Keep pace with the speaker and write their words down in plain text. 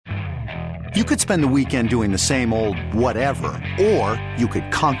You could spend the weekend doing the same old whatever, or you could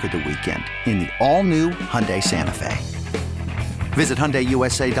conquer the weekend in the all-new Hyundai Santa Fe. Visit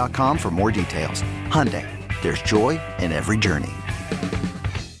HyundaiUSA.com for more details. Hyundai, there's joy in every journey.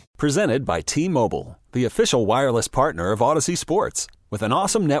 Presented by T-Mobile, the official wireless partner of Odyssey Sports. With an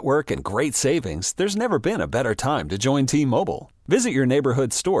awesome network and great savings, there's never been a better time to join T-Mobile. Visit your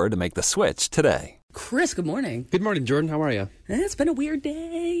neighborhood store to make the switch today. Chris, good morning. Good morning, Jordan. How are you? It's been a weird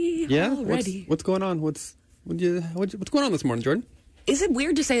day already. What's going on? What's going on this morning, Jordan? Is it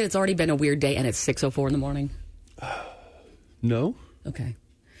weird to say it's already been a weird day and it's 6:04 in the morning? No. Okay.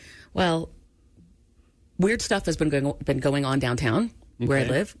 Well, weird stuff has been going on downtown where I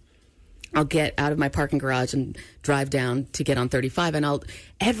live. I'll get out of my parking garage and drive down to get on 35, and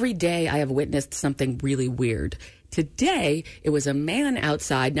every day I have witnessed something really weird. Today, it was a man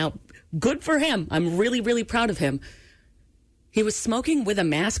outside. Now, good for him. I'm really, really proud of him. He was smoking with a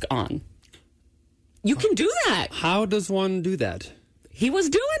mask on. You can do that. How does one do that? He was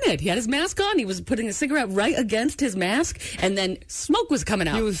doing it. He had his mask on. He was putting a cigarette right against his mask, and then smoke was coming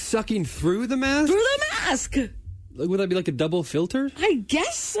out. He was sucking through the mask? Through the mask. Would that be like a double filter? I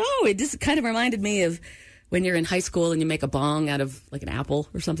guess so. It just kind of reminded me of when you're in high school and you make a bong out of like an apple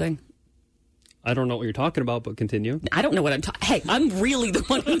or something. I don't know what you're talking about, but continue. I don't know what I'm talking. Hey, I'm really the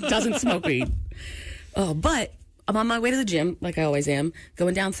one who doesn't smoke weed. Oh, but I'm on my way to the gym, like I always am,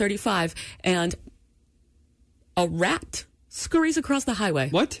 going down 35, and a rat scurries across the highway.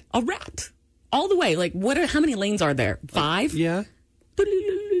 What? A rat. All the way. Like, how many lanes are there? 5? Yeah.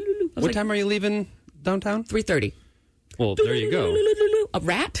 What time are you leaving downtown? 3:30. Well, there you go. A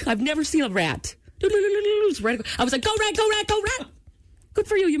rat? I've never seen a rat. I was like, go rat, go rat, go rat. Good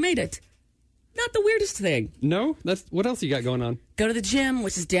for you. You made it. Not the weirdest thing. No? What else you got going on? Go to the gym,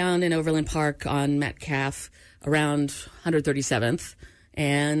 which is down in Overland Park on Metcalf around 137th,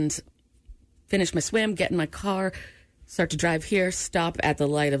 and finish my swim, get in my car, start to drive here, stop at the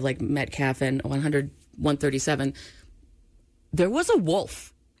light of like Metcalf and 137. There was a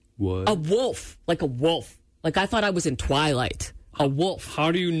wolf. What? A wolf. Like a wolf. Like I thought I was in Twilight. A wolf.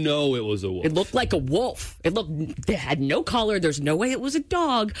 How do you know it was a wolf? It looked like a wolf. It had no collar. There's no way it was a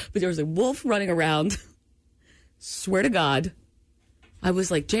dog, but there was a wolf running around. Swear to God. I was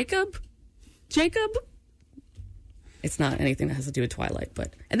like, Jacob? It's not anything that has to do with Twilight,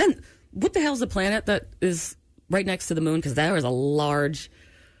 but. And then, what the hell's the planet that is right next to the moon? Because there is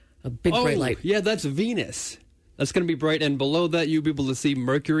a big bright light. Yeah, that's Venus. That's going to be bright, and below that you'll be able to see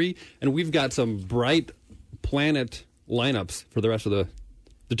Mercury, and we've got some bright planet lineups for the rest of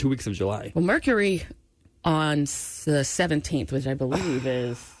the 2 weeks of July. Well, Mercury on the 17th, which I believe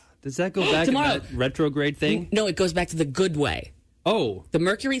is... Does that go back to that retrograde thing? No, it goes back to the good way. Oh. The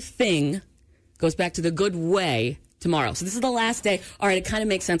Mercury thing goes back to the good way tomorrow. So this is the last day. All right, it kind of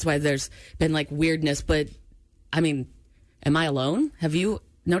makes sense why there's been like weirdness, but I mean, am I alone? Have you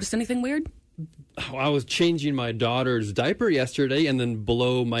noticed anything weird? I was changing my daughter's diaper yesterday, and then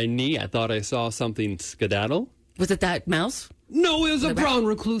below my knee, I thought I saw something skedaddle. Was it that mouse? No, it was a brown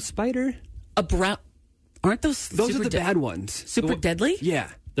recluse spider. A brown... Aren't those are the bad ones. Super deadly? Yeah.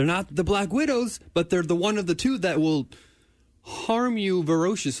 They're not the black widows, but they're the one of the two that will harm you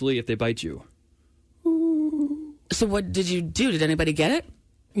ferociously if they bite you. So what did you do? Did anybody get it?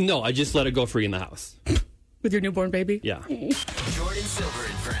 No, I just let it go free in the house. With your newborn baby? Yeah. Jordan Silver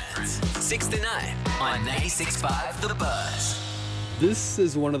and Friends, 6 to 9 on 96.5 The Buzz. This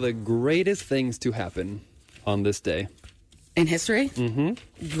is one of the greatest things to happen on this day. In history?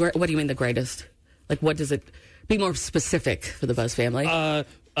 Mm-hmm. What do you mean the greatest? Like, what does it... Be more specific for the Buzz family. A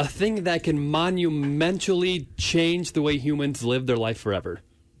thing that can monumentally change the way humans live their life forever.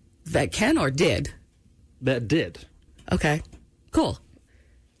 That can or did? That did. Okay. Cool.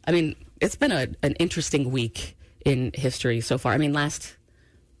 I mean, it's been an interesting week in history so far. I mean,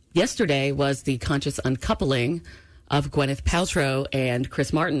 yesterday was the conscious uncoupling of Gwyneth Paltrow and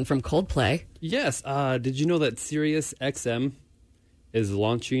Chris Martin from Coldplay. Yes. Did you know that Sirius XM is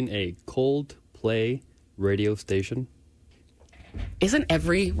launching a Coldplay radio station? Isn't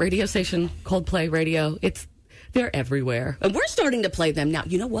every radio station Coldplay radio? They're everywhere. And we're starting to play them now.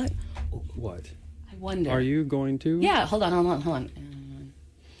 You know what? What? I wonder. Are you going to? Yeah, hold on.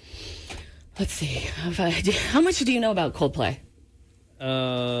 Let's see. How much do you know about Coldplay?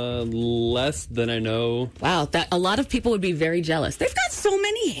 Less than I know. Wow, a lot of people would be very jealous. They've got so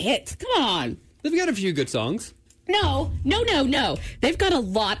many hits. Come on. They've got a few good songs. No. They've got a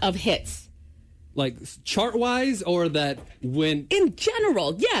lot of hits. Like chart-wise, or that when... In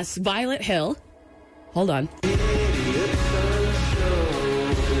general, yes. Violet Hill. Hold on. I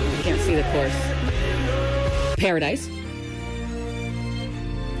can't see the chorus. Paradise.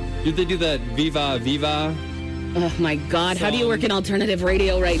 Did they do that Viva Viva? Oh, my God. How do you work in alternative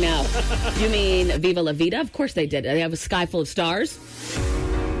radio right now? You mean Viva La Vida? Of course they did. They have A Sky Full of Stars.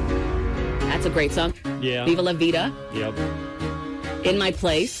 That's a great song. Yeah. Viva La Vida. Yep. In My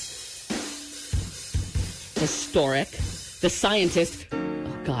Place. Historic. The Scientist.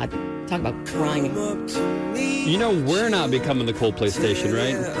 Oh, God. Talk about crying. You know, we're not becoming the Coldplay station,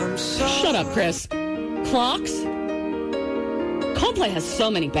 right? Shut up, Chris. Clocks? Coldplay has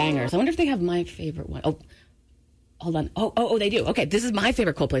so many bangers. I wonder if they have my favorite one. Oh, hold on. Oh, they do. Okay, this is my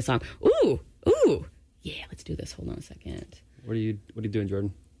favorite Coldplay song. Ooh. Yeah, let's do this. Hold on a second. What are you doing,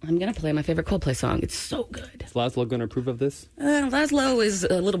 Jordan? I'm going to play my favorite Coldplay song. It's so good. Is Laszlo going to approve of this? Laszlo is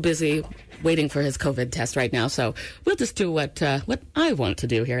a little busy waiting for his COVID test right now, so we'll just do what I want to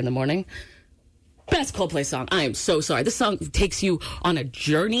do here in the morning. Best Coldplay song. I am so sorry. This song takes you on a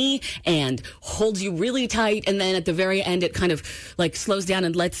journey and holds you really tight, and then at the very end it kind of like slows down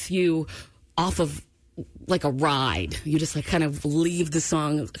and lets you off of like a ride. You just like kind of leave the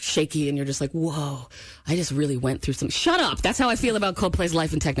song shaky and you're just like, whoa, I just really went through some. Shut up. That's how I feel about Coldplay's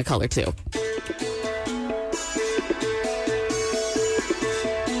Life in Technicolor too.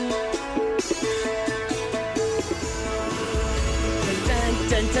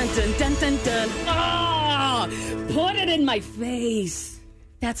 Dun, dun, dun, dun, dun, dun. Oh, put it in my face.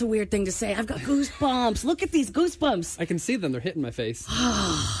 That's a weird thing to say. I've got goosebumps. Look at these goosebumps. I can see them. They're hitting my face.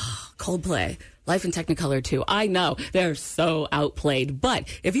 Coldplay, Life in Technicolor 2. I know, they're so outplayed. But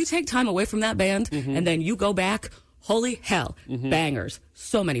if you take time away from that band and then you go back, holy hell, bangers.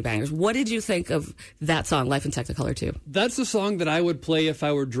 So many bangers. What did you think of that song, Life in Technicolor 2? That's the song that I would play if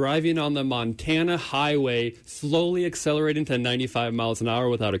I were driving on the Montana highway, slowly accelerating to 95 miles an hour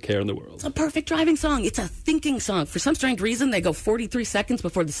without a care in the world. It's a perfect driving song. It's a thinking song. For some strange reason, they go 43 seconds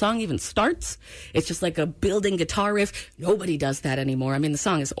before the song even starts. It's just like a building guitar riff. Nobody does that anymore. I mean, the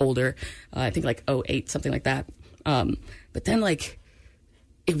song is older. I think like 08, something like that. But then like,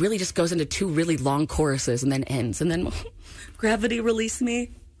 it really just goes into two really long choruses and then ends. And then gravity release me,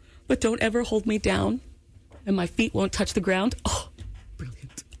 but don't ever hold me down. And my feet won't touch the ground. Oh,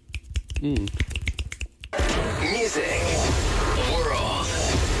 brilliant. Music, world,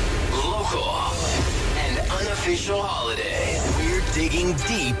 local, and unofficial holidays. We're digging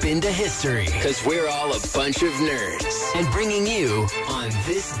deep into history because we're all a bunch of nerds. And bringing you On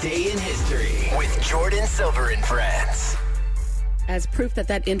This Day in History with Jordan Silver and Friends. As proof that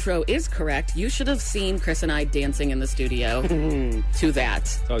that intro is correct, you should have seen Chris and I dancing in the studio to that.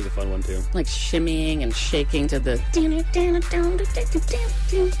 It's always a fun one, too. Like shimmying and shaking to the... So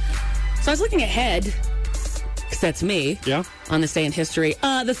I was looking ahead, because that's me, on this day in history.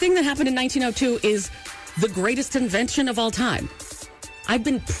 The thing that happened in 1902 is the greatest invention of all time. I've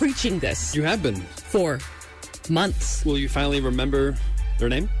been preaching this. You have been. For months. Will you finally remember their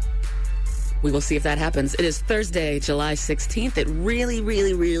name? We will see if that happens. It is Thursday, July 16th. It really,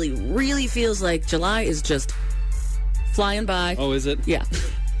 really, really, really feels like July is just flying by. Oh, is it? Yeah.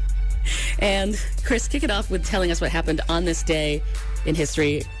 And Chris, kick it off with telling us what happened on this day in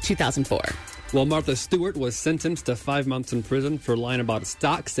history, 2004. Well, Martha Stewart was sentenced to 5 months in prison for lying about a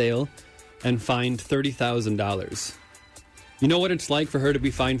stock sale and fined $30,000. You know what it's like for her to be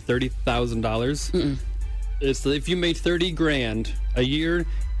fined $30,000? It's if you made $30,000 a year,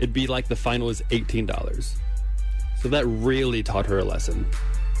 it'd be like the fine was $18. So that really taught her a lesson.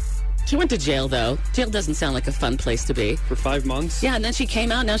 She went to jail, though. Jail doesn't sound like a fun place to be. For 5 months? Yeah, and then she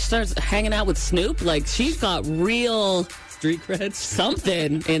came out. Now she starts hanging out with Snoop. Like, she's got real... street creds?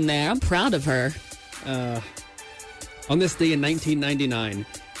 Something in there. I'm proud of her. On this day in 1999,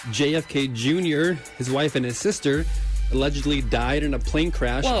 JFK Jr., his wife, and his sister allegedly died in a plane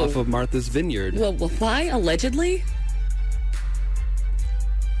crash off of Martha's Vineyard. Well, why allegedly?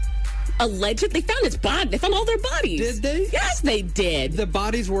 Alleged? They found his body. They found all their bodies. Did they? Yes, they did. The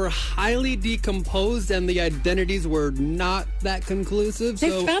bodies were highly decomposed and the identities were not that conclusive.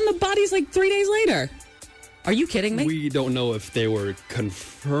 They found the bodies like 3 days later. Are you kidding me? We don't know if they were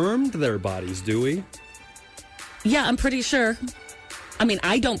confirmed their bodies, do we? Yeah, I'm pretty sure. I mean,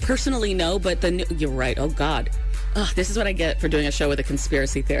 I don't personally know, but you're right. Oh, God. This is what I get for doing a show with a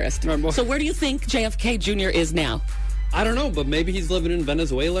conspiracy theorist. So where do you think JFK Jr. is now? I don't know, but maybe he's living in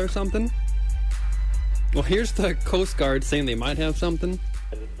Venezuela or something. Well, here's the Coast Guard saying they might have something.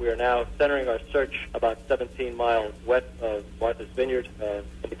 And we are now centering our search about 17 miles west of Martha's Vineyard.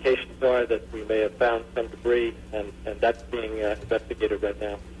 Indications are that we may have found some debris, and that's being investigated right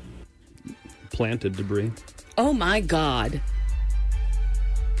now. Planted debris. Oh, my God.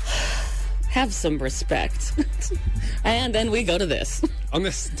 Have some respect. And then we go to this. On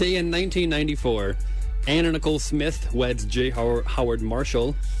this day in 1994, Anna Nicole Smith weds J. Howard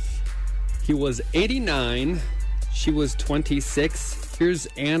Marshall. He was 89. She was 26. Here's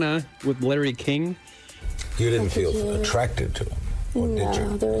Anna with Larry King. You didn't feel attracted to him, or did you?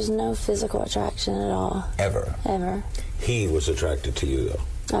 No, there was no physical attraction at all. Ever? Ever. He was attracted to you, though?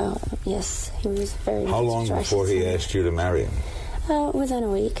 Oh, yes, he was very How long before he asked you to marry him? Within a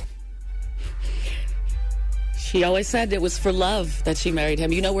week. She always said it was for love that she married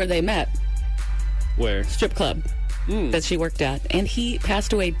him. You know where they met? Where? Strip club that she worked at. And he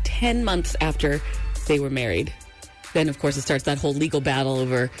passed away 10 months after they were married. Then, of course, it starts that whole legal battle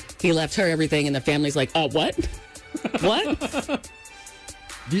over he left her everything, and the family's like, oh, what? What?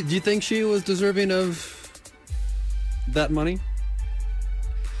 Do you think she was deserving of that money?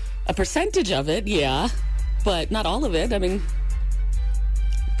 A percentage of it, yeah, but not all of it. I mean,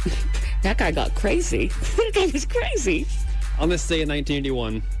 that guy got crazy. That guy was crazy. On this day in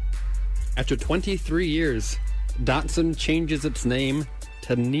 1981, after 23 years, Datsun changes its name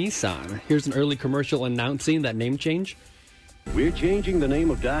to Nissan. Here's an early commercial announcing that name change. We're changing the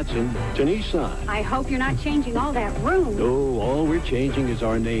name of Datsun to Nissan. I hope you're not changing all that room. No, all we're changing is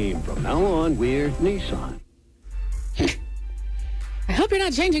our name. From now on, we're Nissan. I hope you're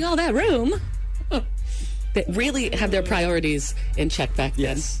not changing all that room. They really have their priorities in check back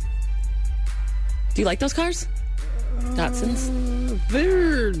then. Yes. Do you like those cars? Datsuns?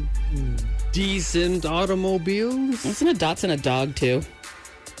 They're decent automobiles. Isn't a Datsun a dog, too?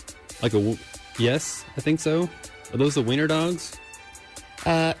 Like yes, I think so. Are those the wiener dogs?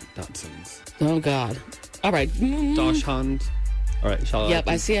 Datsuns. Oh, God. All right. Dachshund. All right, shall I? Yep,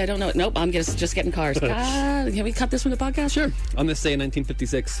 I see. I don't know. Nope, I'm just getting cars. Can we cut this from the podcast? Sure. On this day in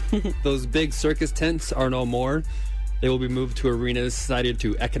 1956, those big circus tents are no more. They will be moved to arenas cited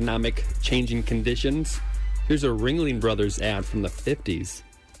to economic changing conditions. Here's a Ringling Brothers ad from the 50s.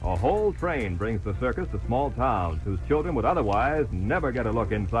 A whole train brings the circus to small towns whose children would otherwise never get a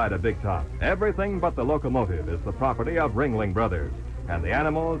look inside a big top. Everything but the locomotive is the property of Ringling Brothers, and the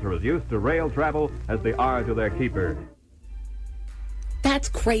animals are as used to rail travel as they are to their keeper. That's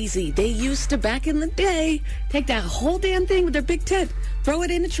crazy. They used to, back in the day, take that whole damn thing with their big tent, throw it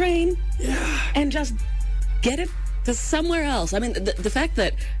in a train, and just get it to somewhere else. I mean, the fact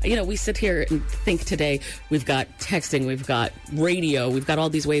that, we sit here and think today we've got texting, we've got radio, we've got all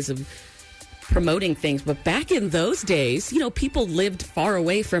these ways of promoting things. But back in those days, people lived far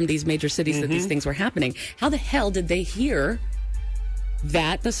away from these major cities that these things were happening. How the hell did they hear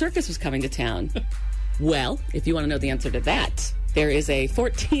that the circus was coming to town? Well, if you want to know the answer to that, there is a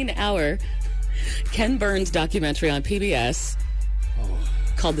 14-hour Ken Burns documentary on PBS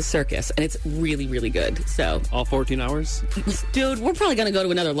called The Circus, and it's really, really good. So, all 14 hours? Dude, we're probably going to go to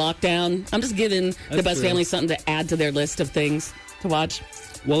another lockdown. I'm just giving the Buzz family something to add to their list of things to watch.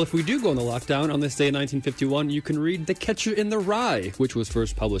 Well, if we do go on the lockdown on this day in 1951, you can read The Catcher in the Rye, which was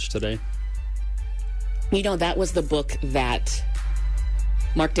first published today. That was the book that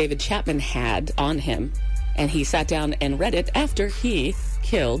Mark David Chapman had on him, and he sat down and read it after he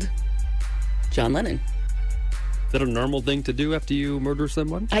killed John Lennon. Is that a normal thing to do after you murder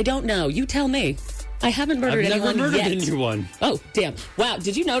someone? I don't know. You tell me. I haven't murdered anyone yet. I've never murdered yet. anyone. Oh, damn. Wow.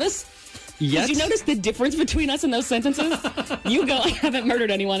 Did you notice? Yet? Did you notice the difference between us in those sentences? You go, I haven't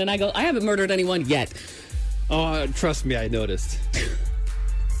murdered anyone, and I go, I haven't murdered anyone yet. Oh, trust me, I noticed.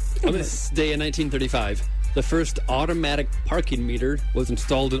 On this day in 1935, the first automatic parking meter was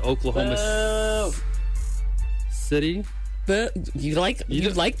installed in Oklahoma City. But you like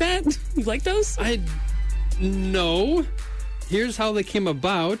that? You like those? No. Here's how they came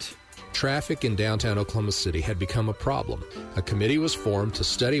about. Traffic in downtown Oklahoma City had become a problem. A committee was formed to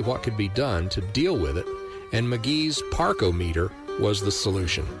study what could be done to deal with it, and McGee's Parkometer was the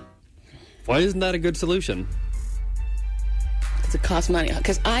solution. Why isn't that a good solution? Because it costs money.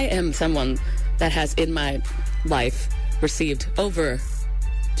 Because I am someone that has, in my life, received over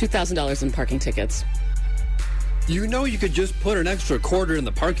 $2,000 in parking tickets. You could just put an extra quarter in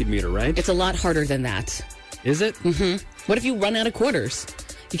the parking meter, right? It's a lot harder than that. Is it? Mm-hmm. What if you run out of quarters?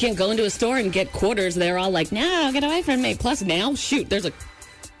 You can't go into a store and get quarters. They're all like, no, get away from me. Plus, now, shoot, there's a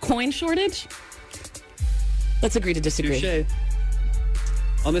coin shortage. Let's agree to disagree. Touché.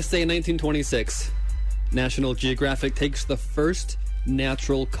 On this day in 1926, National Geographic takes the first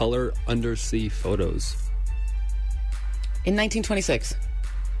natural color undersea photos. In 1926.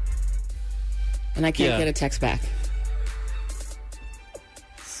 And I can't get a text back.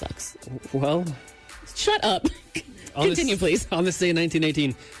 Sucks. Well, shut up. Continue, please. On this day in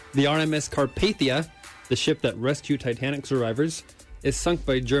 1918, the RMS Carpathia, the ship that rescued Titanic survivors, is sunk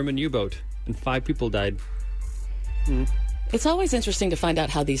by a German U-boat, and 5 people died. It's always interesting to find out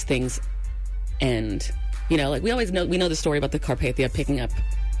how these things end. We always know the story about the Carpathia picking up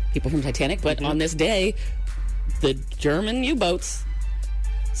people from Titanic, but on this day, the German U-boats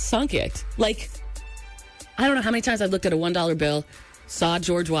sunk it. Like, I don't know how many times I've looked at a $1 bill, saw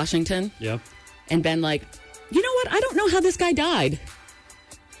George Washington, and been like, you know what? I don't know how this guy died.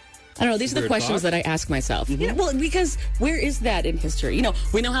 I don't know. These are the questions that I ask myself. You know, well, because where is that in history? You know,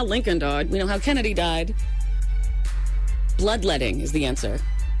 we know how Lincoln died. We know how Kennedy died. Bloodletting is the answer.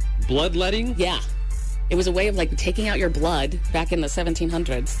 Bloodletting? Yeah. It was a way of, like, taking out your blood back in the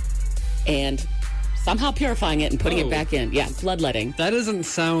 1700s and somehow purifying it and putting it back in. Yeah, bloodletting. That doesn't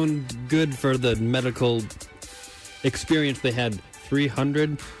sound good for the medical experience they had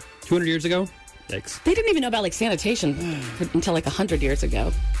 200 years ago. Yikes. They didn't even know about, like, sanitation until, like, 100 years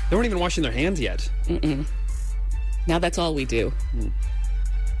ago. They weren't even washing their hands yet. Now that's all we do.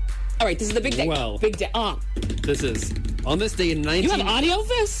 All right, this is the big day. Well, big day. This is on this day in 19... You have audio of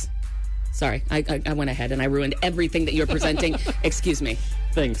this? Sorry, I went ahead and I ruined everything that you're presenting. Excuse me.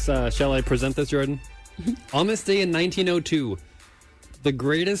 Thanks. Shall I present this, Jordan? On this day in 1902, the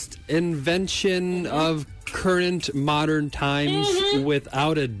greatest invention of current modern times,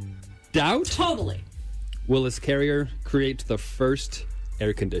 without a doubt. Totally. Willis Carrier creates the first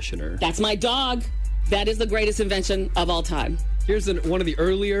air conditioner. That's my dog. That is the greatest invention of all time. Here's one of the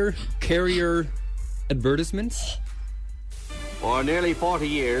earlier Carrier advertisements. For nearly 40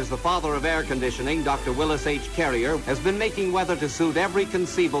 years, the father of air conditioning, Dr. Willis H. Carrier, has been making weather to suit every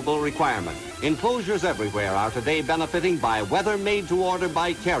conceivable requirement. Enclosures everywhere are today benefiting by weather made to order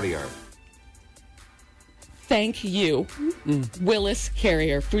by Carrier. Thank you, Willis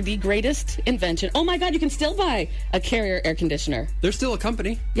Carrier, for the greatest invention. Oh my God, you can still buy a Carrier air conditioner. They're still a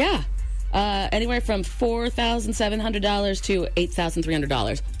company. Yeah. Anywhere from $4,700 to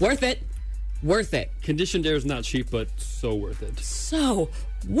 $8,300. Worth it. Worth it. Conditioned air is not cheap, but so worth it. So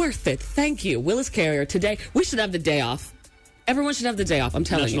worth it. Thank you, Willis Carrier. Today, we should have the day off. Everyone should have the day off, I'm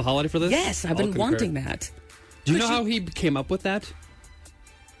telling you. National holiday for this? Yes, I've been wanting that. Do you know how he came up with that?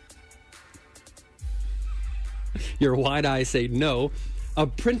 Your wide eyes say no. A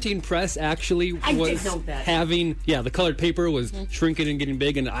printing press actually was having... Yeah, the colored paper was shrinking and getting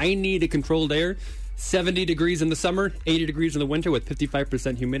big, and I need a controlled air. 70 degrees in the summer, 80 degrees in the winter with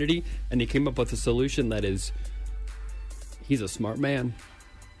 55% humidity, and he came up with a solution that is... He's a smart man.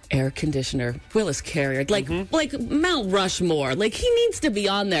 Air conditioner, Willis Carrier, like Mount Rushmore. Like, he needs to be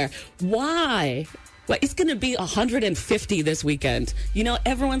on there. Why? Well, it's going to be 150 this weekend. You know,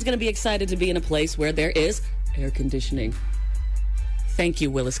 everyone's going to be excited to be in a place where there is air conditioning. Thank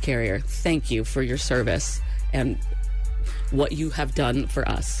you, Willis Carrier. Thank you for your service and what you have done for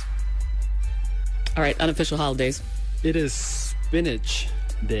us. All right, unofficial holidays. It is Spinach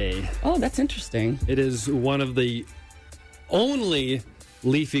Day. Oh, that's interesting. It is one of the only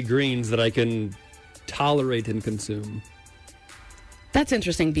leafy greens that I can tolerate and consume. That's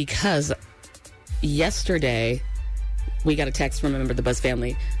interesting because yesterday we got a text from a member of the Buzz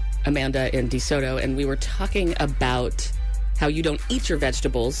family, Amanda in DeSoto, and we were talking about how you don't eat your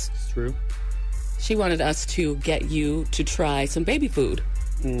vegetables. It's true. She wanted us to get you to try some baby food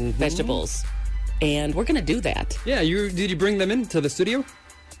vegetables. And we're going to do that. Yeah, did you bring them into the studio?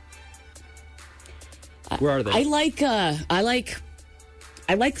 Where are they? I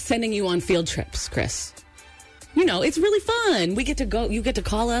like sending you on field trips, Chris. You know, it's really fun. We get to go. You get to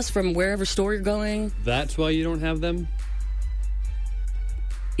call us from wherever store you're going. That's why you don't have them?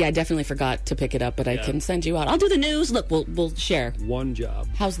 Yeah, I definitely forgot to pick it up, but I can send you out. I'll do the news. Look, we'll share. One job.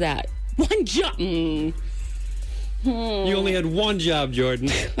 How's that? One job. You only had one job, Jordan.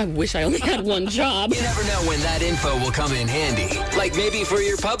 I wish I only had one job. You never know when that info will come in handy. Like maybe for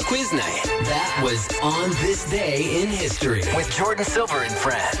your pub quiz night. That was On This Day in History with Jordan Silver and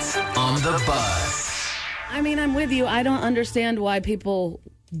friends on the Buzz. I mean, I'm with you. I don't understand why people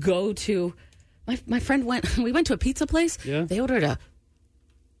go to... My friend we went to a pizza place. Yeah. They ordered a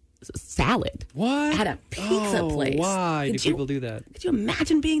salad. What? At a pizza place. Why do people do that? Could you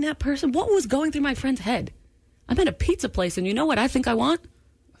imagine being that person? What was going through my friend's head? I'm at a pizza place, and you know what I think I want?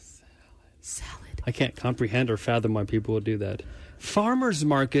 A salad. I can't comprehend or fathom why people would do that. Farmers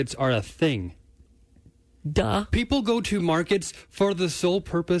markets are a thing. Duh. People go to markets for the sole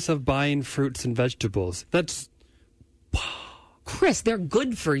purpose of buying fruits and vegetables. That's... Chris, they're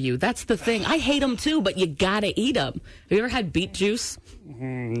good for you. That's the thing. I hate them too, but you gotta eat them. Have you ever had beet juice?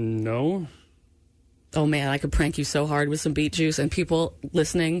 No. Oh man, I could prank you so hard with some beet juice, and people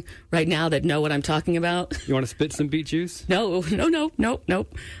listening right now that know what I'm talking about. You want to spit some beet juice? No.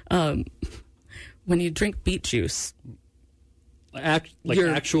 When you drink beet juice,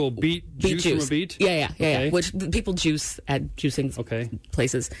 actual beet juice from a beet? Yeah. Which people juice at juicing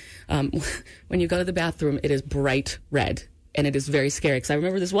places. When you go to the bathroom, it is bright red. and it is very scary. Because I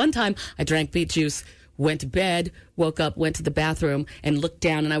remember this one time I drank beet juice, went to bed, woke up, went to the bathroom, and looked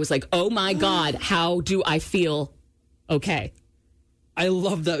down, and I was like, oh my God, how do I feel okay? I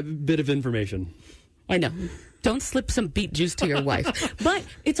love that bit of information. I know. Don't slip some beet juice to your wife. But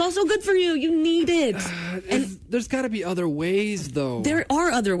it's also good for you. You need it. And there's got to be other ways, though. There are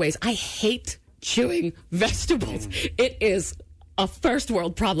other ways. I hate chewing vegetables. It is a first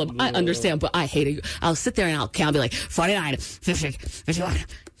world problem. I understand, but I hate it. I'll sit there and I'll count, be like, 49, 50, 51,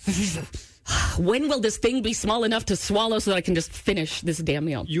 52. When will this thing be small enough to swallow so that I can just finish this damn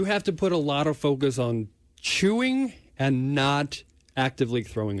meal? You have to put a lot of focus on chewing and not actively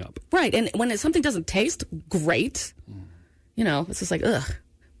throwing up. Right, and when something doesn't taste great, it's just like, ugh.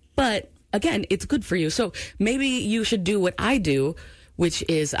 But, again, it's good for you. So maybe you should do what I do, which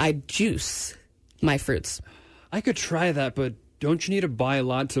is I juice my fruits. I could try that, but don't you need to buy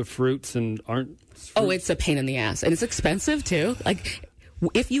lots of fruits and aren't... Fruits? Oh, it's a pain in the ass. And it's expensive, too. Like,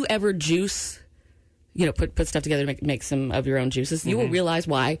 if you ever juice... put stuff together to make some of your own juices, you will realize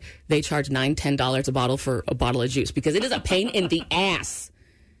why they charge $9, $10 a bottle for a bottle of juice, because it is a pain in the ass.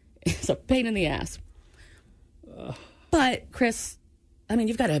 It's a pain in the ass. But, Chris,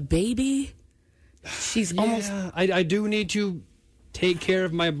 you've got a baby. She's almost... I do need to take care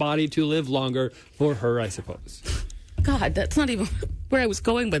of my body to live longer for her, I suppose. God, that's not even where I was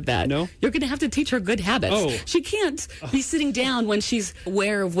going with that. No? You're going to have to teach her good habits. Oh. She can't be sitting down when she's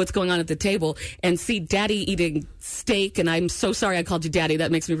aware of what's going on at the table and see Daddy eating steak, and I'm so sorry I called you Daddy.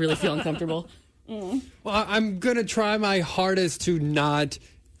 That makes me really feel uncomfortable. Well, I'm going to try my hardest to not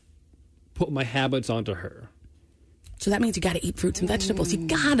put my habits onto her. So that means you got to eat fruits and vegetables. You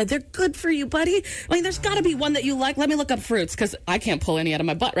got to. They're good for you, buddy. There's got to be one that you like. Let me look up fruits, because I can't pull any out of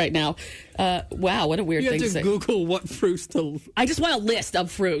my butt right now. Wow, what a weird thing to say. You have to Google what fruits to... I just want a list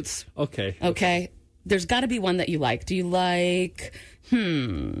of fruits. Okay. There's got to be one that you like. Do you like...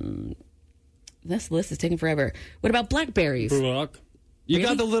 This list is taking forever. What about blackberries? You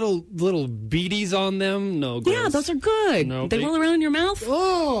got the little beaties on them? No, gross. Yeah, those are good. No, they roll around in your mouth?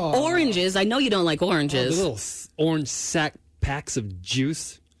 Oh. Oranges. I know you don't like oranges. The little orange sack packs of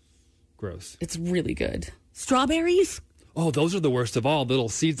juice. Gross. It's really good. Strawberries? Oh, those are the worst of all. Little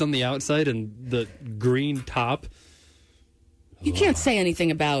seeds on the outside and the green top. You can't say anything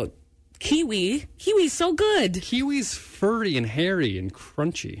about kiwi. Kiwi's so good. Kiwi's furry and hairy and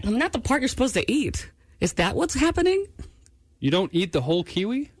crunchy. Not the part you're supposed to eat. Is that what's happening? You don't eat the whole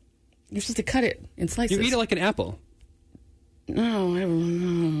kiwi? You're supposed to cut it in slices. You eat it like an apple. No, I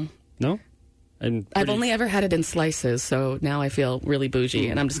don't know. No? I've only ever had it in slices, so now I feel really bougie,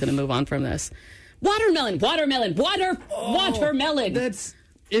 and I'm just going to move on from this. Watermelon! Watermelon! That's...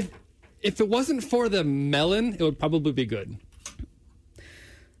 If it wasn't for the melon, it would probably be good.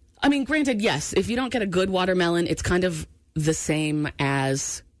 Granted, yes, if you don't get a good watermelon, it's kind of the same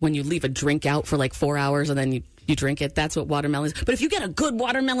as when you leave a drink out for like 4 hours and then you drink it. That's what watermelon is. But if you get a good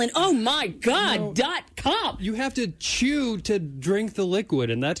watermelon, oh my God, .com. You have to chew to drink the liquid,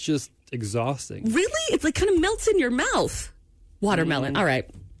 and that's just exhausting. Really? It's like kind of melts in your mouth. Watermelon. All right.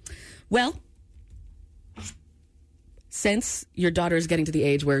 Well, since your daughter is getting to the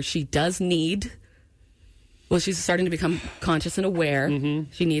age where she does need... Well, she's starting to become conscious and aware.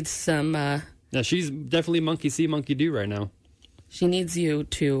 She needs some... Yeah, she's definitely monkey see, monkey do right now. She needs you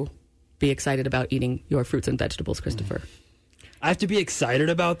to be excited about eating your fruits and vegetables, Christopher. I have to be excited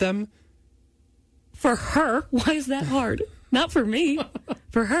about them? For her? Why is that hard? Not for me.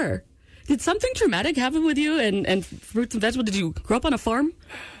 For her. Did something traumatic happen with you and fruits and vegetables? Did you grow up on a farm?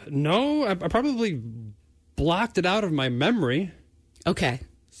 No, I probably blocked it out of my memory. Okay.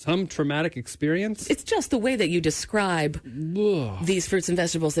 Some traumatic experience? It's just the way that you describe these fruits and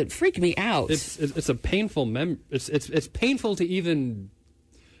vegetables that freak me out. It's a painful it's painful to even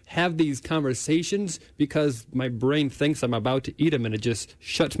have these conversations because my brain thinks I'm about to eat them and it just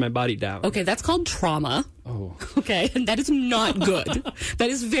shuts my body down. Okay, that's called trauma. Oh. Okay, and that is not good. That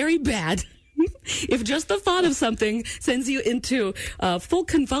is very bad. If just the thought of something sends you into full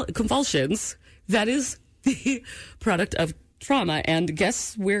convulsions, that is the product of trauma. And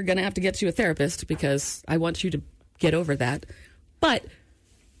guess we're going to have to get you a therapist because I want you to get over that. But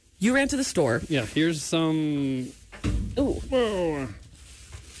you ran to the store. Yeah, here's some... Ooh. Whoa.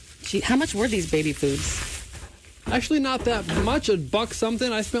 Gee, how much were these baby foods? Actually, not that much. $1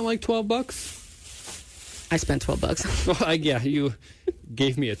 something. I spent like $12. I spent $12. Well, yeah, you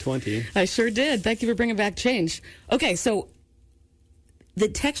gave me a 20. I sure did. Thank you for bringing back change. Okay, so the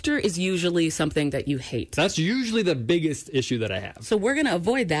texture is usually something that you hate. That's usually the biggest issue that I have. So we're going to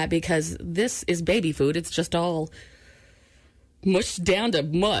avoid that because this is baby food. It's just all mushed down to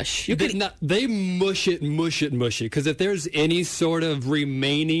mush. They mush it. Because if there's any sort of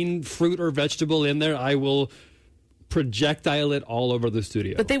remaining fruit or vegetable in there, I will projectile it all over the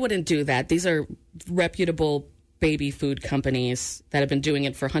studio. But they wouldn't do that. These are reputable baby food companies that have been doing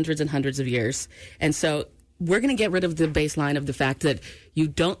it for hundreds and hundreds of years. And so we're going to get rid of the baseline of the fact that you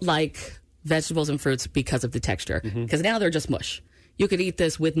don't like vegetables and fruits because of the texture. Because now they're just mush. You could eat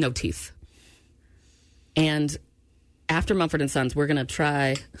this with no teeth. And after Mumford & Sons, we're going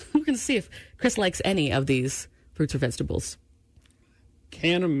to see if Chris likes any of these fruits or vegetables.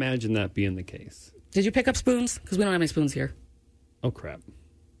 Can't imagine that being the case. Did you pick up spoons? Because we don't have any spoons here. Oh, crap.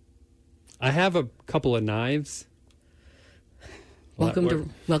 I have a couple of knives.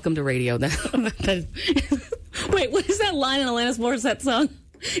 Welcome to radio. Wait, what is that line in Alanis Morissette song?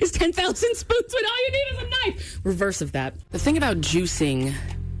 It's 10,000 spoons when all you need is a knife. Reverse of that. The thing about juicing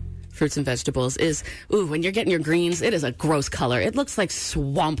fruits and vegetables is, when you're getting your greens, it is a gross color. It looks like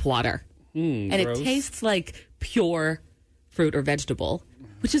swamp water. And gross. It tastes like pure fruit or vegetable,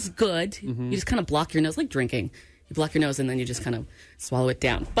 which is good. You just kind of block your nose, like drinking. You block your nose and then you just kind of swallow it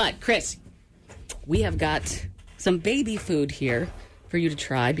down. But, Chris, we have got some baby food here for you to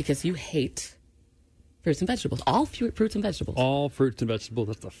try because you hate fruits and vegetables. All fruits and vegetables. All fruits and vegetables.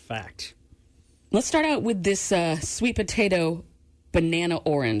 That's a fact. Let's start out with this sweet potato banana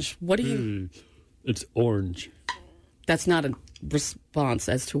orange. What do you... It's orange. That's not a response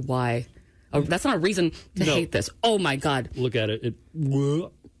as to why... that's not a reason to hate this. Oh, my God. Look at it.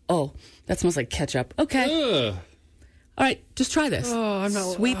 Oh, that smells like ketchup. Okay. All right, just try this.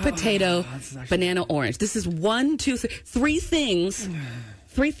 Sweet potato banana orange. This is 1, 2, 3 things.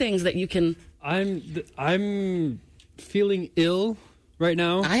 3 things that you can... I'm feeling ill right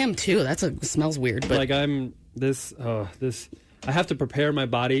now. I am too. It smells weird, but like I have to prepare my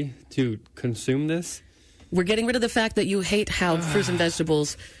body to consume this. We're getting rid of the fact that you hate how fruits and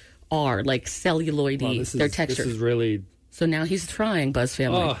vegetables are, like celluloidy, their texture. This is really... So now he's trying, Buzz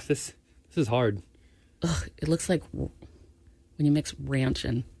Family. Oh, this is hard. It looks like when you mix ranch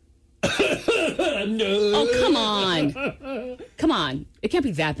and... No. Oh, come on. Come on. It can't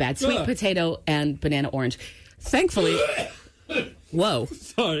be that bad. Sweet potato and banana orange. Thankfully... Whoa.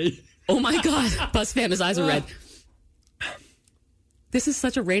 Sorry. Oh, my God. Buzz Fam, his eyes are red. This is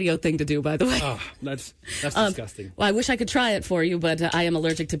such a radio thing to do, by the way. Oh, that's disgusting. Well, I wish I could try it for you, but I am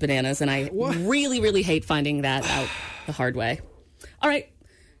allergic to bananas, and I really, really hate finding that out the hard way. All right.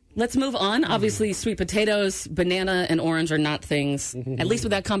 Let's move on. Obviously, sweet potatoes, banana, and orange are not things, at least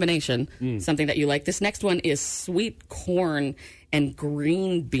with that combination, something that you like. This next one is sweet corn and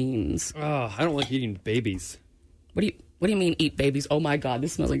green beans. Oh, I don't like eating babies. What do you mean eat babies? Oh, my God,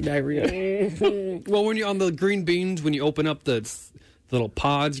 this smells like diarrhea. Well, when you're on the green beans, when you open up the little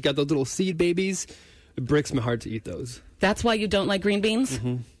pods, you got those little seed babies, it breaks my heart to eat those. That's why you don't like green beans?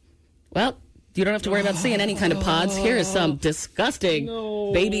 Well... You don't have to worry about seeing any kind of pods. Here is some disgusting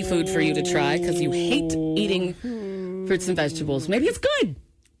baby food for you to try because you hate eating fruits and vegetables. Maybe it's good.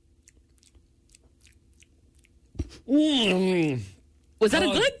 Was that a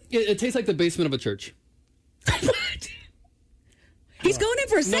good? It tastes like the basement of a church. He's going in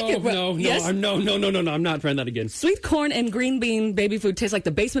for a second. No, yes? I'm not trying that again. Sweet corn and green bean baby food tastes like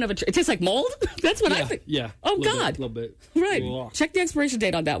the basement of a church. It tastes like mold? That's what I think. Yeah. Oh, God. A little bit. Right. Ugh. Check the expiration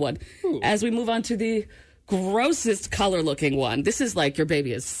date on that one. Ooh. As we move on to the grossest color looking one. This is like your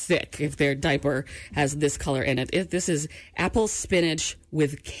baby is sick if their diaper has this color in it. This is apple spinach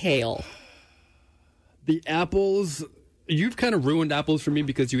with kale. The apples, you've kind of ruined apples for me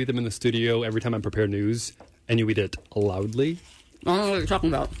because you eat them in the studio every time I prepare news and you eat it loudly. I don't know what you're talking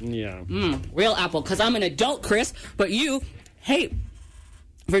about. Yeah. Real apple, because I'm an adult, Chris, but you hate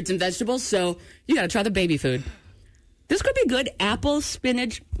fruits and vegetables, so you got to try the baby food. This could be good. Apple,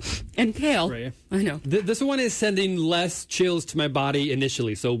 spinach, and kale. Right. I know. This one is sending less chills to my body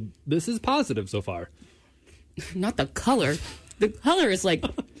initially, so this is positive so far. Not the color. The color is like...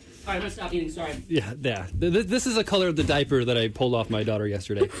 All right, I'm going to stop eating. Sorry. Yeah. This is the color of the diaper that I pulled off my daughter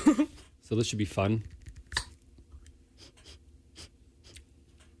yesterday. So this should be fun.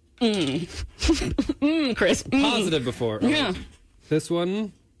 Chris. Positive before. Yeah. This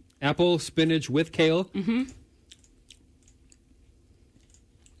one, apple, spinach with kale.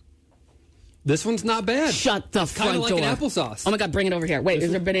 This one's not bad. Shut the front door. Kind of like an applesauce. Oh my God, bring it over here. Wait, is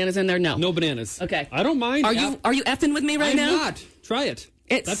there bananas in there? No. No bananas. Okay. I don't mind. Are you effing with me right now? I'm not. Try it.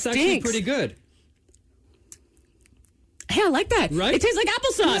 That's stinks. actually pretty good. Hey, I like that. Right? It tastes like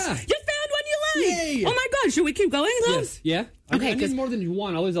applesauce. Yeah. You found one you like. Yay. Oh my God, should we keep going though? Yes. Yeah. I need more than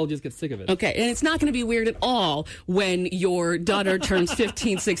one, otherwise I'll just get sick of it. Okay, and it's not going to be weird at all when your daughter turns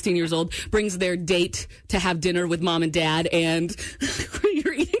 15, 16 years old, brings their date to have dinner with mom and dad, and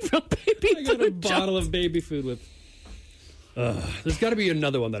you're eating from baby food. I got a bottle of baby food with... there's got to be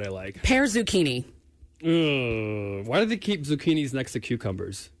another one that I like. Pear zucchini. Why do they keep zucchinis next to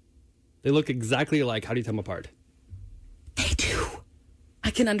cucumbers? They look exactly alike. How do you tell them apart? They do.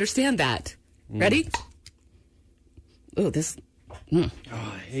 I can understand that. Ready? Oh, this... Oh,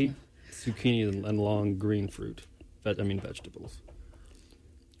 I hate zucchini and long green fruit. Vegetables.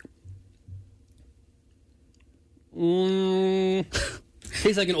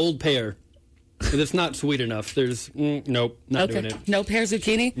 Tastes like an old pear. But it's not sweet enough. There's... nope, not doing it. No pear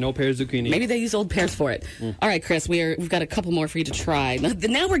zucchini? No pear zucchini. Maybe they use old pears for it. All right, Chris, we've got a couple more for you to try.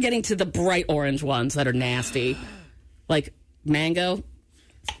 Now we're getting to the bright orange ones that are nasty. Like mango.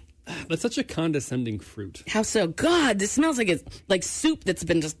 That's such a condescending fruit. How so? God, this smells like it's like soup that's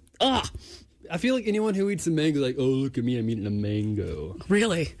been just... Ugh. I feel like anyone who eats a mango is like, oh, look at me, I'm eating a mango.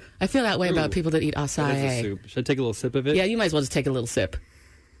 Really? I feel that way about people that eat acai. That's a soup. Should I take a little sip of it? Yeah, you might as well just take a little sip.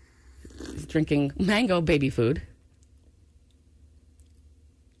 He's drinking mango baby food.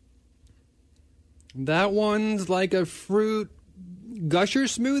 That one's like a fruit gusher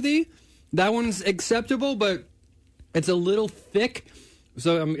smoothie. That one's acceptable, but it's a little thick.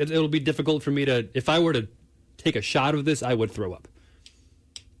 So it'll be difficult for me to... If I were to take a shot of this, I would throw up.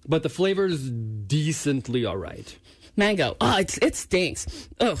 But the flavor's decently all right. Mango. Oh, it stinks.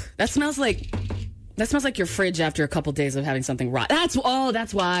 Oh, that smells like your fridge after a couple days of having something rotten. That's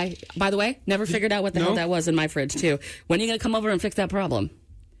why. By the way, never figured out what the hell that was in my fridge, too. When are you going to come over and fix that problem?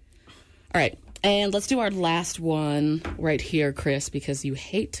 All right. And let's do our last one right here, Chris, because you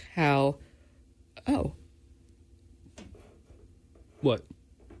hate how... Oh. What?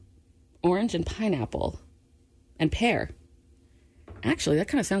 Orange and pineapple and pear. Actually,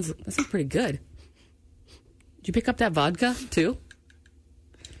 that sounds pretty good. Did you pick up that vodka, too?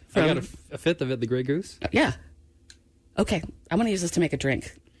 I got a fifth of it, the Grey Goose. Yeah. Okay, I want to use this to make a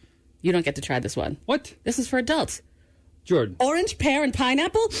drink. You don't get to try this one. What? This is for adults. Jordan. Orange, pear, and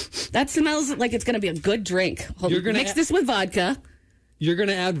pineapple? That smells like it's going to be a good drink. Mix this with vodka. You're going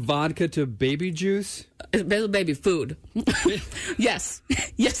to add vodka to baby juice? Baby food. Yes.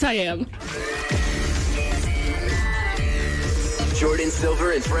 Yes, I am. Jordan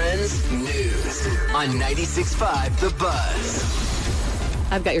Silver and Friends News on 96.5 The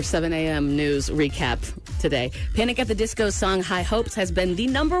Buzz. I've got your 7 a.m. news recap today. Panic at the Disco song High Hopes has been the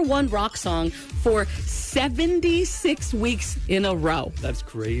 #1 rock song for 76 weeks in a row. That's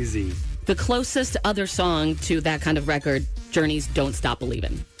crazy. The closest other song to that kind of record, Journey's Don't Stop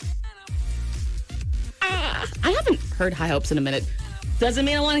Believin'. I haven't heard High Hopes in a minute. Doesn't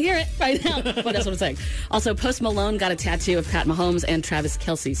mean I want to hear it right now, but that's what I'm saying. Also, Post Malone got a tattoo of Pat Mahomes and Travis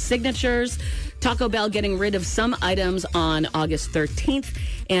Kelce's signatures. Taco Bell getting rid of some items on August 13th.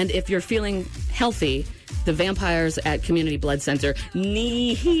 And if you're feeling healthy, the vampires at Community Blood Center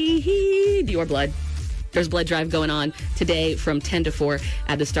need your blood. There's blood drive going on today from 10 to 4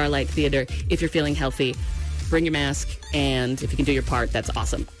 at the Starlight Theater. If you're feeling healthy, bring your mask, and if you can do your part, that's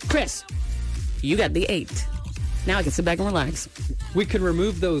awesome. Chris, you got the 8. Now I can sit back and relax. We can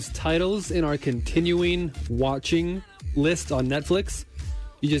remove those titles in our continuing watching list on Netflix.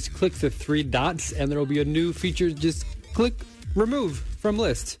 You just click the 3 dots, and there will be a new feature. Just click remove from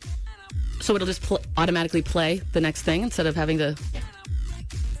list. So it'll just automatically play the next thing instead of having to...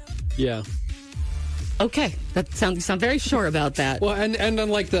 Yeah. Okay. You sound very sure about that. Well, and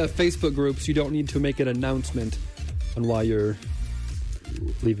unlike the Facebook groups, you don't need to make an announcement on why you're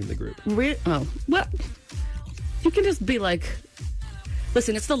leaving the group. Oh, well... You can just be like,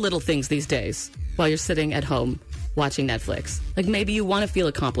 listen, it's the little things these days while you're sitting at home watching Netflix. Like maybe you want to feel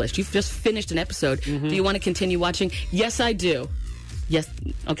accomplished. You've just finished an episode. Mm-hmm. Do you want to continue watching? Yes, I do. Yes.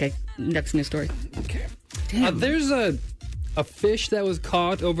 Okay. Next news story. Okay. There's a fish that was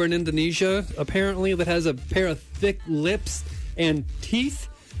caught over in Indonesia, apparently, that has a pair of thick lips and teeth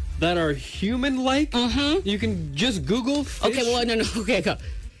that are human-like. Mm-hmm. You can just Google fish. Okay, well, no. Okay, go.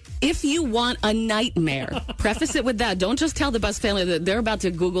 If you want a nightmare, preface it with that. Don't just tell the Buzz family that they're about to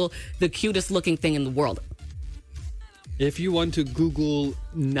Google the cutest looking thing in the world. If you want to Google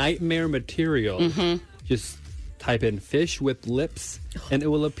nightmare material, just type in fish with lips and it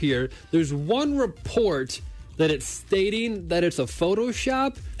will appear. There's one report that it's stating that it's a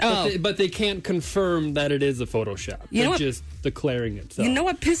Photoshop, but they can't confirm that it is a Photoshop. They're just declaring it. So. You know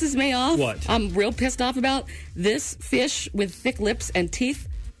what pisses me off? What? I'm real pissed off about? This fish with thick lips and teeth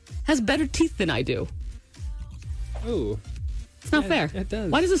has better teeth than I do. Oh. It's not fair. It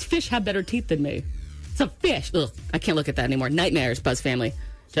does. Why does this fish have better teeth than me? It's It's a fish. Ugh, I can't look at that anymore. Nightmares, Buzz family.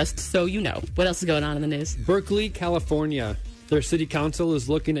 Just so you know. What else is going on in the news? Berkeley, California. Their city council is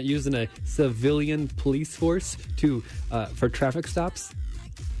looking at using a civilian police force for traffic stops.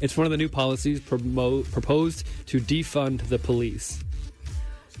 It's one of the new policies proposed to defund the police.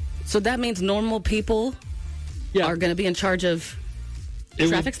 So that means normal people are going to be in charge of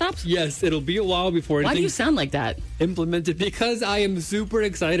traffic stops? Yes, it'll be a while before. Why do you sound like that? Implemented, because I am super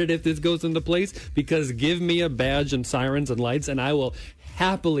excited if this goes into place. Because give me a badge and sirens and lights, and I will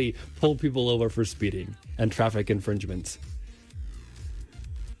happily pull people over for speeding and traffic infringements.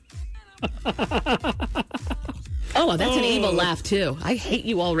 Oh, that's an evil laugh, too. I hate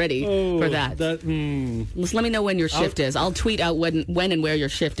you already for that. Just let me know when your shift is. I'll tweet out when and where your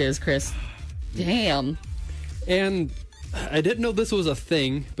shift is, Chris. Damn. And I didn't know this was a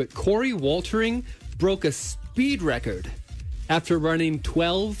thing, but Corey Waltering broke a speed record after running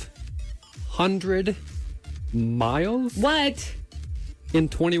 1,200 miles. What? In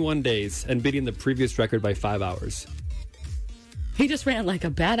 21 days and beating the previous record by 5 hours. He just ran like a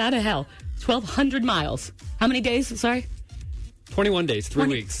bat out of hell. 1,200 miles. How many days? Sorry? 21 days, 3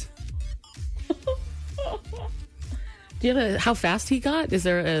 weeks. Do you have how fast he got? Is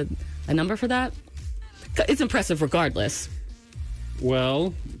there a number for that? It's impressive regardless.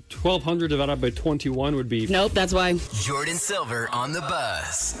 Well, 1,200 divided by 21 would be... Nope, that's why. Jordan Silver on the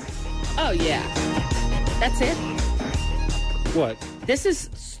buzz. Oh, yeah. That's it? What? This is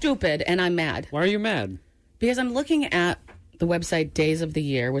stupid, and I'm mad. Why are you mad? Because I'm looking at the website Days of the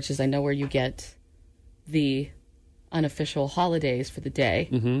Year, which is, I know, where you get the unofficial holidays for the day.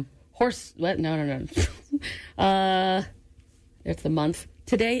 Mm-hmm. What? No. It's the month.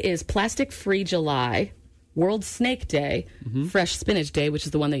 Today is Plastic Free July, World Snake Day, Fresh Spinach Day, which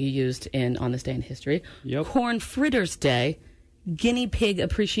is the one that you used on this day in history, Corn Fritters Day, Guinea Pig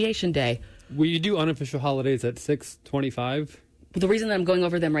Appreciation Day. Will you do unofficial holidays at 6:25? The reason that I'm going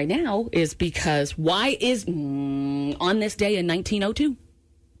over them right now is because why is on this day in 1902,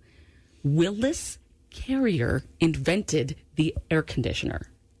 Willis Carrier invented the air conditioner.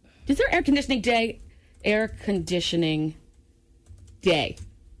 Is there air conditioning day? Air conditioning day.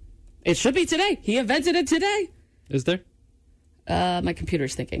 It should be today. He invented it today. Is there? My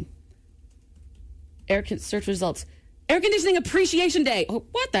computer's thinking. Search results. Air Conditioning Appreciation Day. Oh,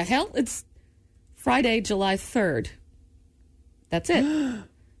 what the hell? It's Friday, July 3rd. That's it.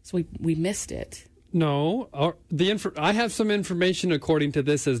 So we missed it. No. I have some information according to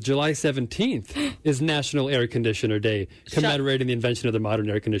this as July 17th is National Air Conditioner Day, commemorating the invention of the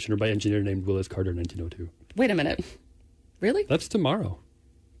modern air conditioner by engineer named Willis Carter in 1902. Wait a minute. Really? That's tomorrow.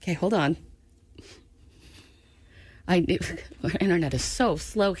 Okay, hold on. Our internet is so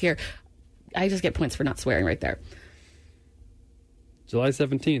slow here. I just get points for not swearing right there. July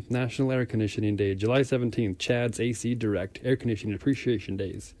 17th, National Air Conditioning Day. July 17th, Chad's AC Direct Air Conditioning Appreciation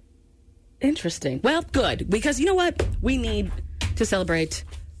Days. Interesting. Well, good. Because you know what? We need to celebrate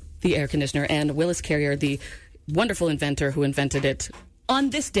the air conditioner and Willis Carrier, the wonderful inventor who invented it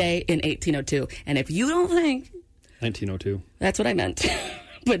on this day in 1802. And if you don't think... 1902. That's what I meant.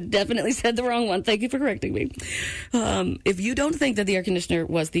 But definitely said the wrong one. Thank you for correcting me. If you don't think that the air conditioner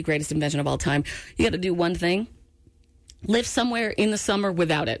was the greatest invention of all time, you got to do one thing. Live somewhere in the summer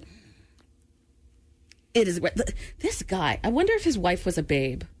without it. It is... This guy, I wonder if his wife was a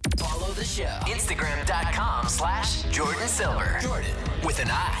babe. Follow the show. Instagram.com/Jordan Silver. Jordan with an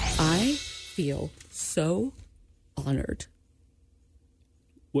I. I feel so honored.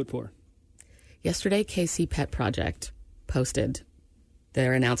 What for? Yesterday, KC Pet Project posted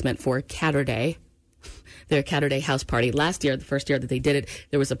their announcement for Catterday, their Catterday house party. Last year, the first year that they did it,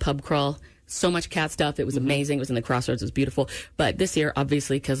 there was a pub crawl. So much cat stuff. It was amazing. It was in the Crossroads. It was beautiful. But this year,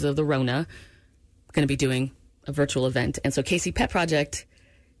 obviously, because of the Rona, going to be doing a virtual event. And so KC Pet Project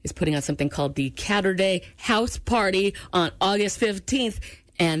is putting on something called the Catterday House Party on August 15th.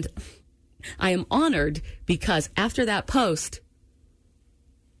 And I am honored because after that post,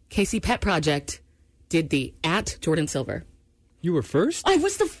 KC Pet Project did the @Jordan Silver. You were first? I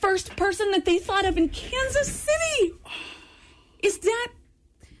was the first person that they thought of in Kansas City. Is that...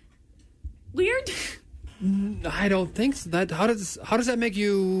 weird? I don't think so. How does that make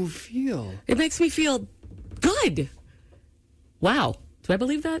you feel? It makes me feel good. Wow. Do I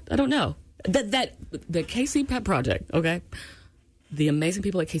believe that? I don't know. The KC Pet Project, okay? The amazing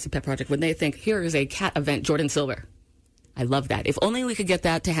people at KC Pet Project, when they think, here is a cat event, Jordan Silver. I love that. If only we could get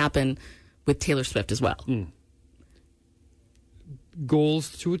that to happen with Taylor Swift as well.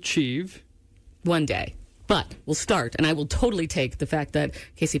 Goals to achieve. One day. But we'll start, and I will totally take the fact that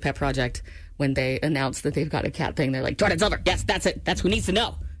KC Pet Project, when they announced that they've got a cat thing, they're like, Jordan Silver, yes, that's it. That's who needs to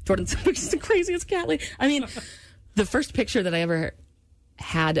know. Jordan's the craziest cat lady. I mean, the first picture that I ever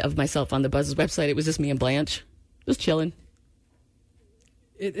had of myself on the Buzz's website, it was just me and Blanche, just chilling.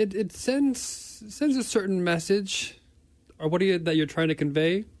 It sends a certain message, or what are you that you're trying to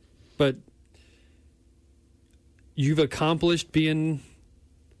convey, but you've accomplished being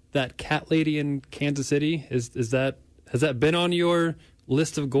that cat lady in Kansas City. Has that been on your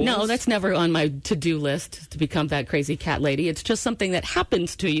list of goals? No, that's never on my to-do list to become that crazy cat lady. It's just something that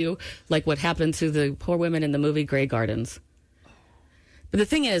happens to you, like what happened to the poor women in the movie Grey Gardens. But the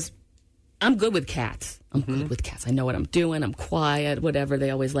thing is, I'm good with cats. I'm good with cats. I know what I'm doing. I'm quiet, whatever.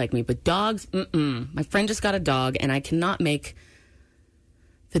 They always like me. But dogs, My friend just got a dog, and I cannot make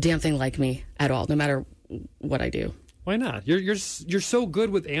the damn thing like me at all, no matter what I do. Why not? You're so good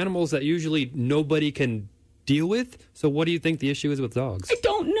with animals that usually nobody can deal with. So what do you think the issue is with dogs? I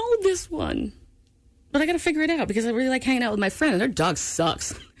don't know this one. But I got to figure it out because I really like hanging out with my friend, and their dog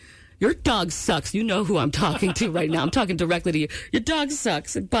sucks. Your dog sucks. You know who I'm talking to right now. I'm talking directly to you. Your dog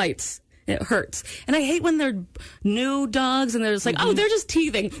sucks. It bites. It hurts. And I hate when they're new dogs and they're just like, oh, they're just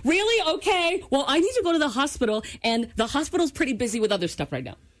teething. Really? Okay. Well, I need to go to the hospital, and the hospital's pretty busy with other stuff right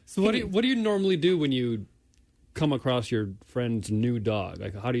now. So what do you normally do when you come across your friend's new dog?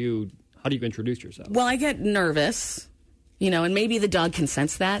 Like, how do you introduce yourself? Well, I get nervous, and maybe the dog can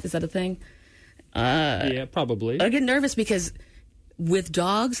sense that. Is that a thing? Yeah, probably. I get nervous because with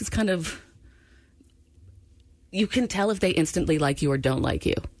dogs, it's kind of, you can tell if they instantly like you or don't like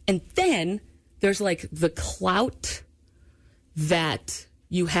you. And then there's like the clout that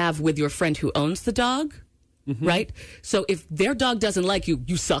you have with your friend who owns the dog, right? So if their dog doesn't like you,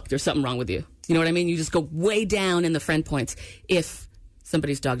 you suck. There's something wrong with you. You know what I mean? You just go way down in the friend points. If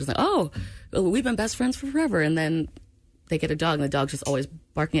somebody's dog is like, oh, we've been best friends forever, and then they get a dog and the dog's just always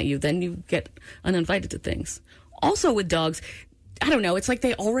barking at you, then you get uninvited to things. Also with dogs, I don't know, it's like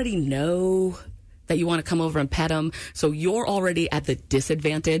they already know that you want to come over and pet them, so you're already at the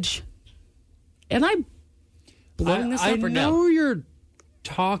disadvantage. Am I blowing this up or no? I know you're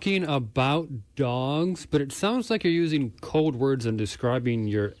talking about dogs, but it sounds like you're using code words and describing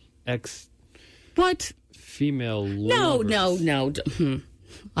your What? Female No. lovers.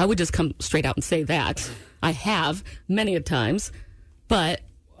 I would just come straight out and say that. I have many a times, but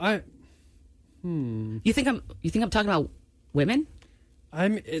You think I'm talking about women?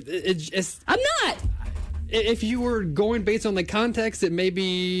 I'm not. If you were going based on the context, it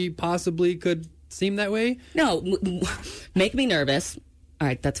maybe possibly could seem that way. No, make me nervous. All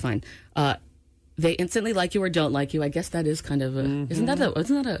right, that's fine. They instantly like you or don't like you. I guess that is kind of isn't that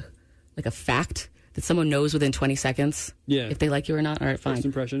a fact that someone knows within 20 seconds? Yeah. If they like you or not. All right, fine. First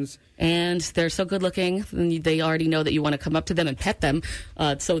impressions. And they're so good looking, they already know that you want to come up to them and pet them.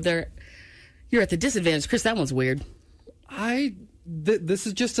 So you're at the disadvantage. Chris, that one's weird. This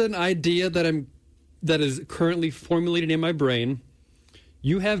is just an idea that is currently formulated in my brain.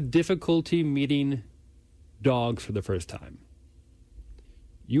 You have difficulty meeting dogs for the first time.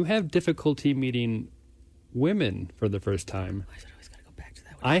 You have difficulty meeting women for the first time. Why is it always got to go back to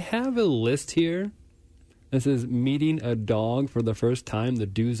that one? I have a list here that says meeting a dog for the first time, the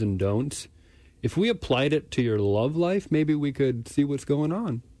do's and don'ts. If we applied it to your love life, maybe we could see what's going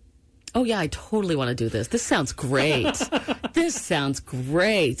on. Oh, yeah, I totally want to do this. This sounds great. This sounds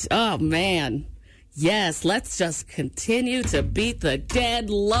great. Oh, man. Yes, let's just continue to beat the dead,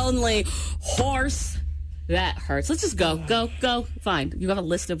 lonely horse. That hurts. Let's just go. Go. Fine. You have a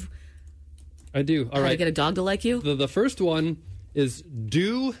list of... I do. All right. How to get a dog to like you? The first one is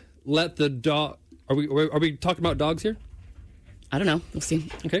do let the dog... Are we talking about dogs here? I don't know. We'll see.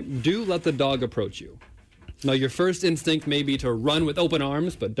 Okay. Do let the dog approach you. Now, your first instinct may be to run with open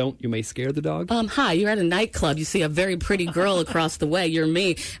arms, but you may scare the dog. Hi, you're at a nightclub. You see a very pretty girl across the way. You're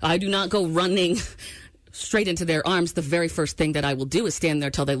me. I do not go running straight into their arms. The very first thing that I will do is stand there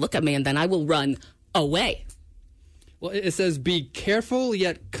till they look at me, and then I will run away. Well, it says be careful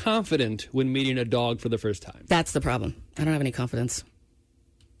yet confident when meeting a dog for the first time. That's the problem. I don't have any confidence.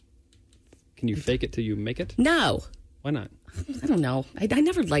 Can you fake it till you make it? No. Why not? I don't know. I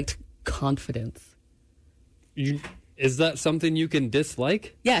never liked confidence. Is that something you can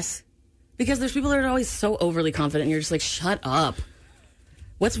dislike? Yes. Because there's people that are always so overly confident, and you're just like, shut up.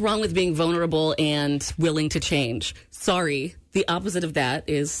 What's wrong with being vulnerable and willing to change? Sorry. The opposite of that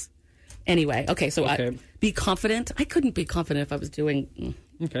is... Anyway, okay, so okay. Be confident. I couldn't be confident if I was doing...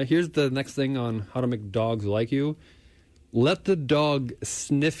 Okay, here's the next thing on how to make dogs like you. Let the dog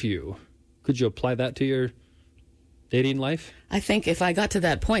sniff you. Could you apply that to your dating life? I think if I got to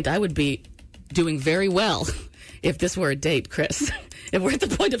that point, I would be doing very well if this were a date, Chris. If we're at the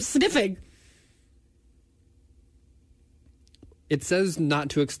point of sniffing. it says not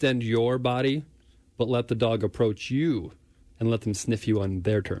to extend your body, but let the dog approach you and let them sniff you on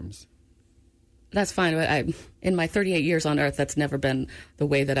their terms. That's fine. But in my 38 years on Earth, that's never been the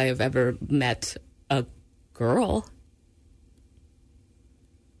way that I have ever met a girl.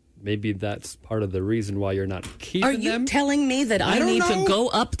 Maybe that's part of the reason why you're not keeping them. Are you telling me that I need to go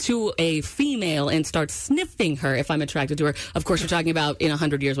up to a female and start sniffing her if I'm attracted to her? Of course, you're talking about in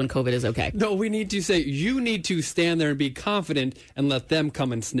 100 years when COVID is okay. No, we need to say you need to stand there and be confident and let them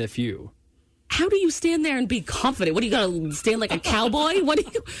come and sniff you. How do you stand there and be confident? What, are you going to stand like a cowboy?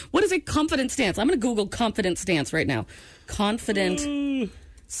 What is a confident stance? I'm going to Google confident stance right now. Confident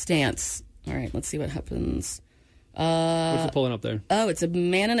stance. All right, let's see what happens. What's it pulling up there? Oh, it's a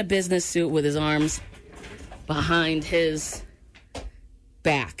man in a business suit with his arms behind his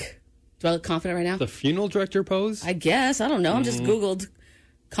back. Do I look confident right now? The funeral director pose? I guess. I don't know. I'm just Googled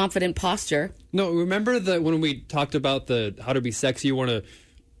confident posture. No, remember that when we talked about the how to be sexy, you want to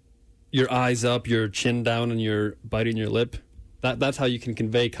your eyes up, your chin down, and you're biting your lip? That's how you can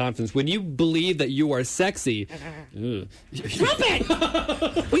convey confidence. When you believe that you are sexy... Drop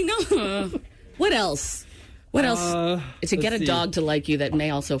it! We know. What else? What else to get a dog to like you that may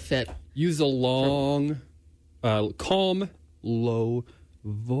also fit? Use a long, calm, low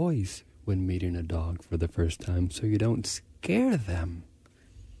voice when meeting a dog for the first time so you don't scare them.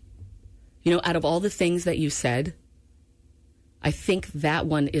 You know, out of all the things that you said, I think that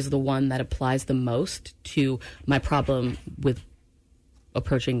one is the one that applies the most to my problem with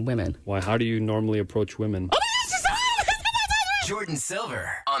approaching women. Why? How do you normally approach women? Oh, Jordan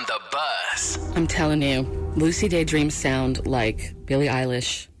Silver on the bus. I'm telling you, Lucy Daydreams sound like Billie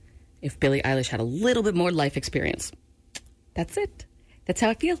Eilish if Billie Eilish had a little bit more life experience. That's it. That's how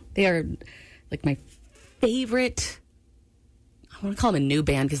I feel. They are like my favorite. I want to call them a new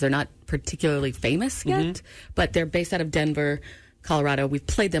band because they're not particularly famous yet, but they're based out of Denver, Colorado. We've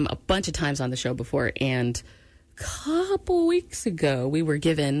played them a bunch of times on the show before, and a couple weeks ago we were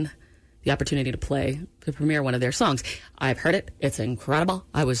given the opportunity to premiere one of their songs. I've heard it. It's incredible.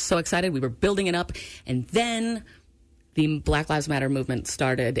 I was so excited. We were building it up. And then the Black Lives Matter movement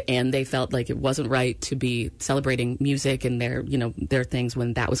started, and they felt like it wasn't right to be celebrating music and their things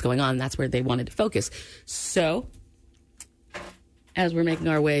when that was going on. That's where they wanted to focus. So as we're making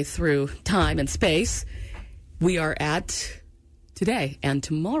our way through time and space, we are at today. And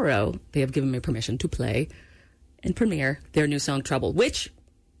tomorrow they have given me permission to play and premiere their new song, Trouble, which...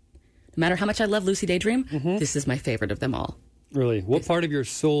 no matter how much I love Lucy Daydream, this is my favorite of them all. Really? What part of your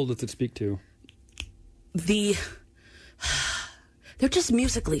soul does it speak to? They're just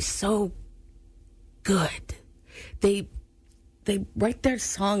musically so good. They write their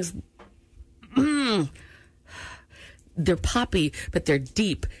songs. They're poppy, but they're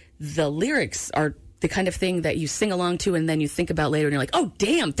deep. The lyrics are the kind of thing that you sing along to and then you think about later and you're like, oh,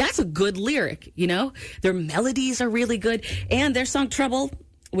 damn, that's a good lyric, you know? Their melodies are really good. And their song Trouble,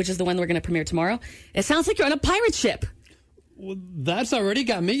 which is the one we're going to premiere tomorrow, it sounds like you're on a pirate ship. Well, that's already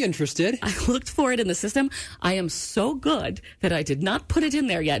got me interested. I looked for it in the system. I am so good that I did not put it in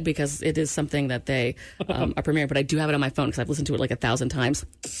there yet because it is something that they are premiering, but I do have it on my phone because I've listened to it like 1,000 times.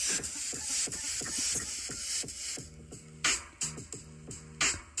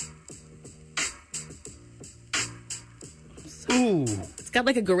 Ooh. It's got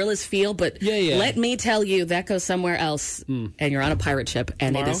like a Gorillaz feel, but let me tell you, that goes somewhere else, and you're on a pirate ship,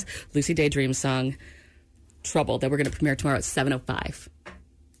 and Tomorrow? it is Lucy Daydream's song, Trouble, that we're going to premiere tomorrow at 7:05.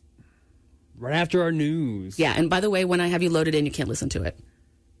 Right after our news. Yeah, and by the way, when I have you loaded in, you can't listen to it.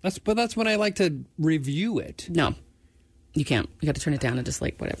 That's when I like to review it. No, you can't. You got to turn it down and just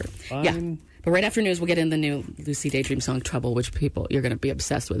like whatever. Fine. Yeah, but right after news, we'll get in the new Lucy Daydream song, Trouble, which you're going to be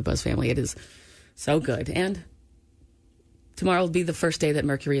obsessed with, Buzz Family. It is so good. And tomorrow will be the first day that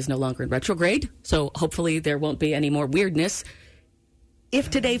Mercury is no longer in retrograde, so hopefully there won't be any more weirdness. If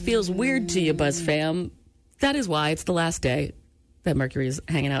today feels weird to you, Buzz Fam, that is why it's the last day that Mercury is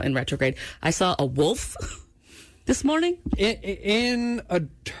hanging out in retrograde. I saw a wolf this morning. In a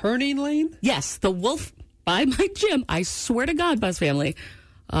turning lane? Yes, the wolf by my gym. I swear to God, Buzz Family.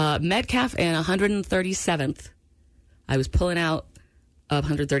 Metcalf and 137th. I was pulling out of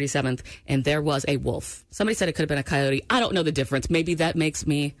 137th, and there was a wolf. Somebody said it could have been a coyote. I don't know the difference. Maybe that makes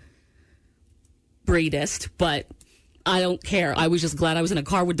me breedist, but I don't care. I was just glad I was in a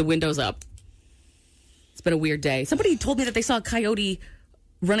car with the windows up. It's been a weird day. Somebody told me that they saw a coyote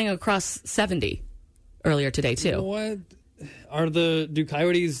running across 70 earlier today, too. What? Do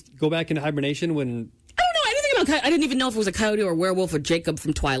coyotes go back into hibernation when... I don't know anything about coyotes. I didn't even know if it was a coyote or a werewolf or Jacob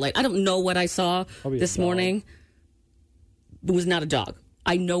from Twilight. I don't know what I saw this morning. It was not a dog.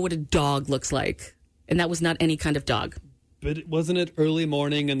 I know what a dog looks like, and that was not any kind of dog. But wasn't it early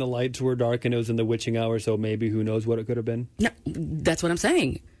morning and the lights were dark and it was in the witching hour, so maybe who knows what it could have been? No, that's what I'm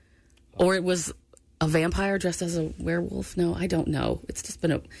saying. Or it was a vampire dressed as a werewolf. No, I don't know. It's just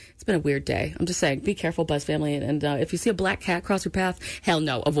been a weird day. I'm just saying, be careful, Buzz family. And if you see a black cat cross your path, hell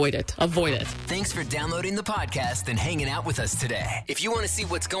no, avoid it. Avoid it. Thanks for downloading the podcast and hanging out with us today. If you want to see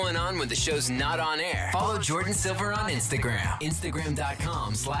what's going on when the show's not on air, follow Jordan Silver on Instagram.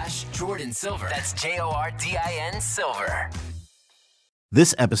 Instagram.com/Jordan Silver. That's JORDIN Silver.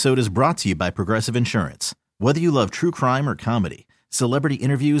 This episode is brought to you by Progressive Insurance. Whether you love true crime or comedy, celebrity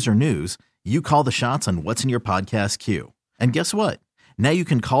interviews or news, you call the shots on what's in your podcast queue. And guess what? Now you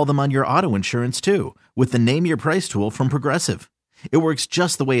can call them on your auto insurance too with the Name Your Price tool from Progressive. It works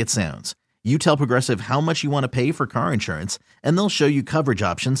just the way it sounds. You tell Progressive how much you want to pay for car insurance, and they'll show you coverage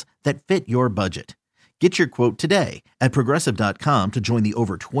options that fit your budget. Get your quote today at Progressive.com to join the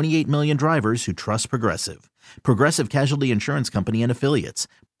over 28 million drivers who trust Progressive. Progressive Casualty Insurance Company and Affiliates.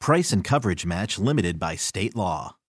 Price and coverage match limited by state law.